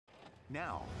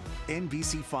Now,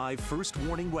 NBC5 First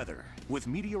Warning Weather with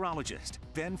meteorologist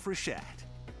Ben Frechette.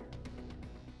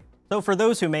 So for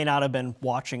those who may not have been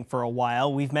watching for a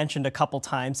while, we've mentioned a couple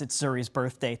times it's Zuri's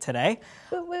birthday today.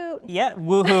 Woot woot. Yeah,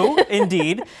 woohoo,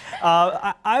 indeed.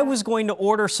 I was going to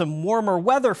order some warmer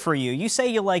weather for you. You say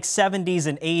you like 70s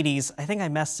and 80s. I think I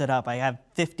messed it up. I have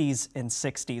 50s and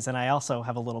 60s, and I also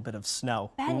have a little bit of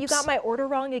snow. Ben, Oops. you got my order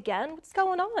wrong again? What's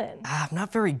going on? I'm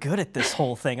not very good at this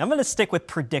whole thing. I'm going to stick with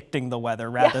predicting the weather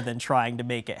rather than trying to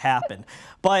make it happen.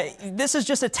 But this is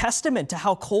just a testament to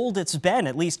how cold it's been,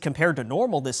 at least compared to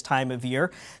normal this time of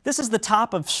year. This is the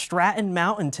top of Stratton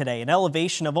Mountain today, an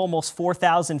elevation of almost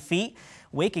 4,000 feet.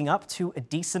 Waking up to a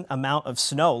decent amount of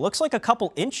snow. Looks like a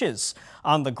couple inches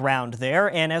on the ground there.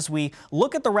 And as we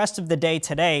look at the rest of the day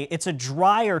today, it's a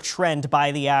drier trend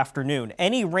by the afternoon.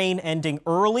 Any rain ending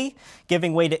early,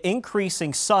 giving way to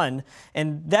increasing sun.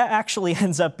 And that actually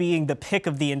ends up being the pick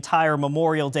of the entire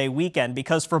Memorial Day weekend,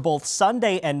 because for both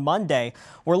Sunday and Monday,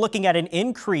 we're looking at an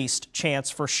increased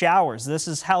chance for showers. This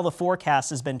is how the forecast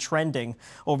has been trending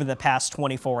over the past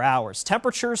 24 hours.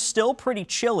 Temperatures still pretty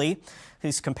chilly, at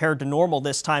least compared to normal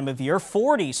this time of year.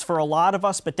 40s for a lot of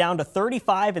us, but down to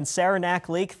 35 in Saranac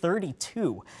Lake,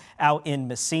 32 out in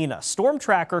Messina. Storm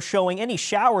tracker showing any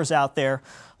showers out there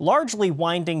largely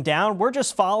winding down. We're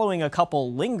just following a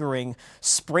couple lingering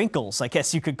sprinkles, I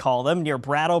guess you could call them, near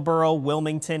Brattleboro,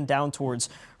 Wilmington, down towards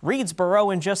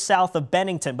Reedsboro and just south of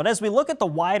Bennington. But as we look at the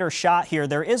wider shot here,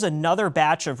 there is another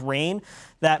batch of rain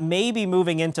that may be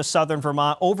moving into southern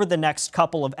Vermont over the next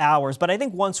couple of hours. But I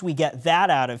think once we get that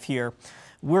out of here,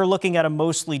 we're looking at a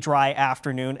mostly dry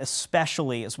afternoon,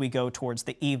 especially as we go towards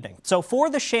the evening. So for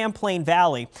the Champlain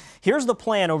Valley, here's the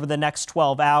plan over the next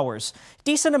 12 hours.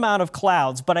 Decent amount of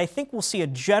clouds, but I think we'll see a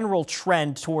general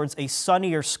trend towards a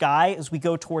sunnier sky as we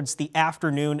go towards the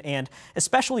afternoon and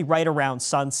especially right around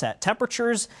sunset.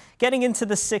 Temperatures getting into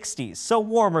the 60s, so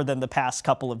warmer than the past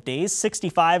couple of days.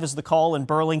 65 is the call in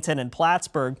Burlington and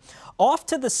Plattsburgh. Off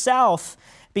to the south,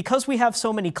 because we have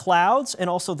so many clouds and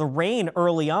also the rain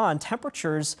early on,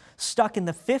 temperatures stuck in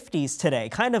the 50s today.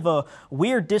 Kind of a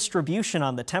weird distribution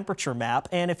on the temperature map.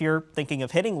 And if you're thinking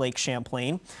of hitting Lake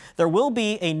Champlain, there will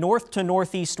be a north to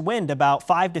northeast wind about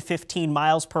 5 to 15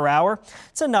 miles per hour.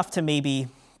 It's enough to maybe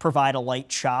provide a light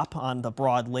chop on the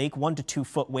broad lake. 1 to 2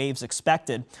 foot waves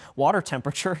expected. Water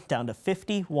temperature down to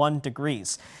 51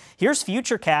 degrees. Here's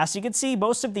Futurecast. You can see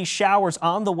most of these showers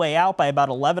on the way out by about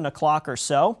 11 o'clock or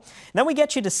so. And then we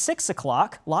get you to 6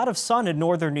 o'clock. A lot of sun in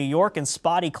northern New York and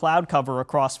spotty cloud cover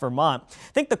across Vermont.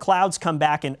 I think the clouds come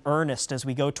back in earnest as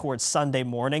we go towards Sunday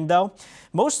morning, though.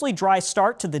 Mostly dry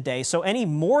start to the day, so any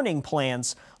morning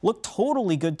plans look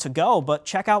totally good to go, but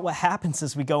check out what happens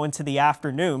as we go into the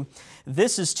afternoon.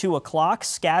 This is 2 o'clock.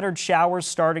 Scattered showers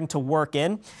starting to work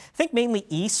in. I think mainly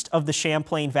east of the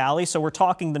Champlain Valley, so we're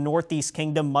talking the Northeast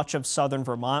Kingdom, much of southern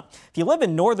Vermont. If you live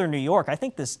in northern New York, I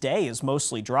think this day is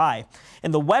mostly dry.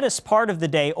 In the wettest part of the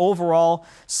day overall,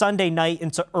 Sunday night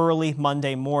into early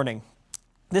Monday morning.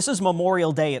 This is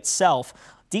Memorial Day itself.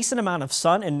 Decent amount of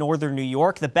sun in northern New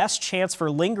York. The best chance for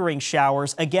lingering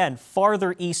showers, again,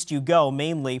 farther east you go,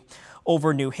 mainly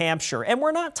over New Hampshire. And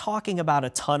we're not talking about a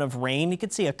ton of rain. You can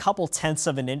see a couple tenths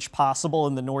of an inch possible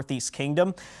in the Northeast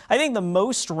Kingdom. I think the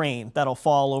most rain that'll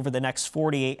fall over the next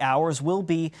 48 hours will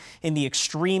be in the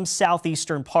extreme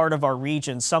southeastern part of our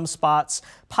region. Some spots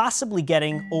possibly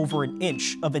getting over an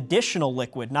inch of additional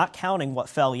liquid, not counting what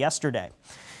fell yesterday.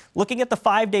 Looking at the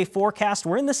 5-day forecast,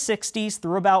 we're in the 60s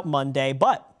through about Monday,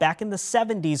 but back in the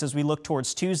 70s as we look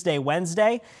towards Tuesday,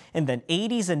 Wednesday, and then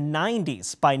 80s and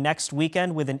 90s by next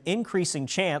weekend with an increasing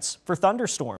chance for thunderstorms.